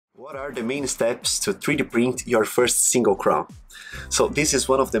What are the main steps to 3D print your first single crown? So this is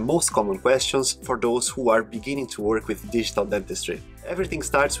one of the most common questions for those who are beginning to work with digital dentistry. Everything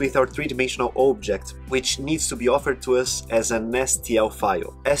starts with our three-dimensional object, which needs to be offered to us as an STL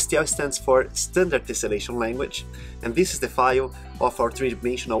file. STL stands for Standard Tessellation Language, and this is the file of our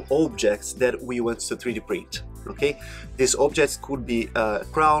three-dimensional objects that we want to 3D print. Okay, these objects could be a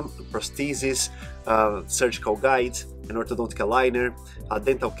crown, prosthesis, surgical guide, an orthodontic aligner, a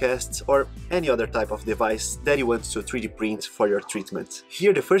dental cast, or any other type of device that you want to 3D print for your treatment.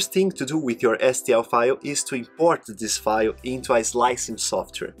 Here, the first thing to do with your STL file is to import this file into a slicing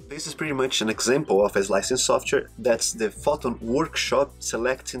software. This is pretty much an example of a slicing software. That's the Photon workshop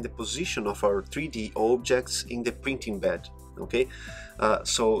selecting the position of our 3D objects in the printing bed. Okay,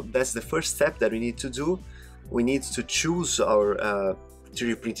 so that's the first step that we need to do. We need to choose our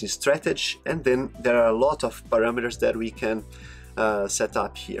 3D printing strategy, and then there are a lot of parameters that we can set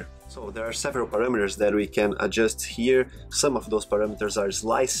up here. So there are several parameters that we can adjust here. Some of those parameters are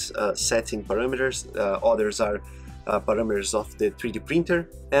slice setting parameters, others are parameters of the 3D printer,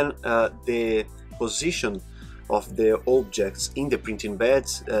 and the position of the objects in the printing bed,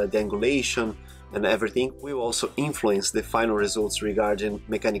 the angulation and everything will also influence the final results regarding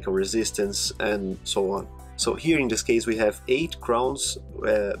mechanical resistance and so on. So here in this case we have 8 crowns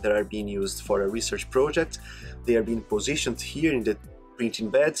that are being used for a research project. They are being positioned here in the printing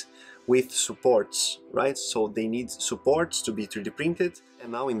bed with supports, right? So they need supports to be 3D printed.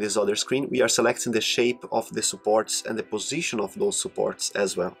 And now in this other screen we are selecting the shape of the supports and the position of those supports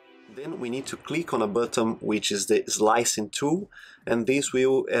as well. Then we need to click on a button which is the slicing tool, and this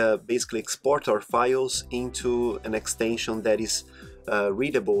will basically export our files into an extension that is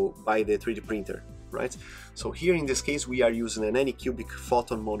readable by the 3D printer. Right? So here in this case we are using an Anycubic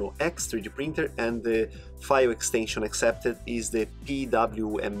Photon Mono X 3D printer, and the file extension accepted is the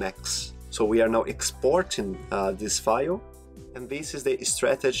PWMX. So we are now exporting this file, and this is the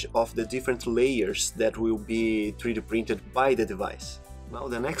strategy of the different layers that will be 3D printed by the device. Now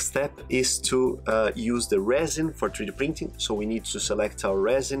the next step is to use the resin for 3D printing. So we need to select our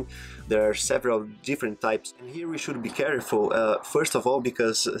resin. There are several different types, and here we should be careful, first of all,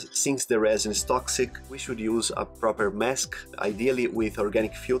 because since the resin is toxic, we should use a proper mask, ideally with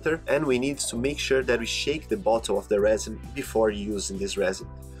organic filter, and we need to make sure that we shake the bottle of the resin before using this resin.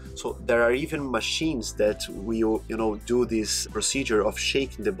 So there are even machines that will, do this procedure of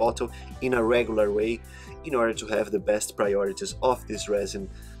shaking the bottle in a regular way in order to have the best priorities of this resin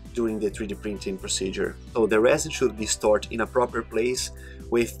during the 3D printing procedure. So the resin should be stored in a proper place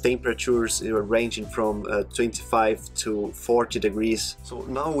with temperatures ranging from 25 to 40 degrees. So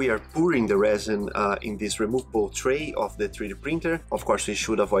now we are pouring the resin in this removable tray of the 3D printer. Of course, we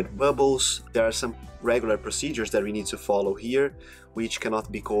should avoid bubbles. There are some regular procedures that we need to follow here, which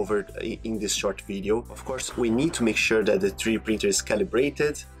cannot be covered in this short video. Of course, we need to make sure that the 3D printer is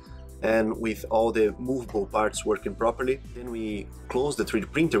calibrated and with all the movable parts working properly. Then we close the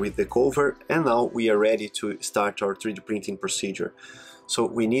 3D printer with the cover, and now we are ready to start our 3D printing procedure. So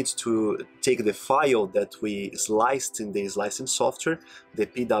we need to take the file that we sliced in the slicing software, the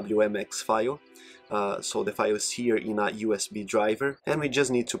PWMX file. So the file is here in a USB driver, and we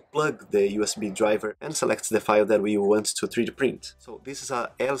just need to plug the USB driver and select the file that we want to 3D print. So this is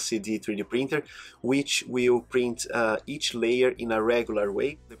a LCD 3D printer which will print each layer in a regular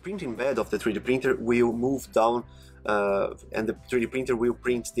way. The printing bed of the 3D printer will move down and the 3D printer will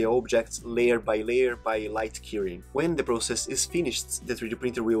print the objects layer by layer by light curing. When the process is finished, the 3D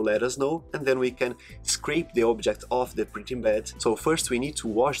printer will let us know, and then we can scrape the object off the printing bed. So first we need to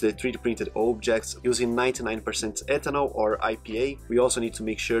wash the 3D printed objects using 99% ethanol or IPA. We also need to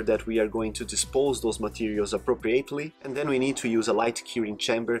make sure that we are going to dispose those materials appropriately, and then we need to use a light curing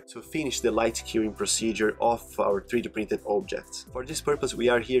chamber to finish the light curing procedure of our 3D printed objects. For this purpose we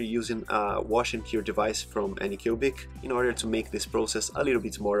are here using a wash and cure device from Anycubic in order to make this process a little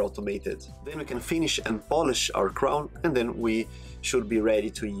bit more automated. Then we can finish and polish our crown, and then we should be ready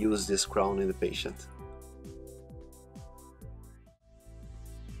to use this crown in the patient.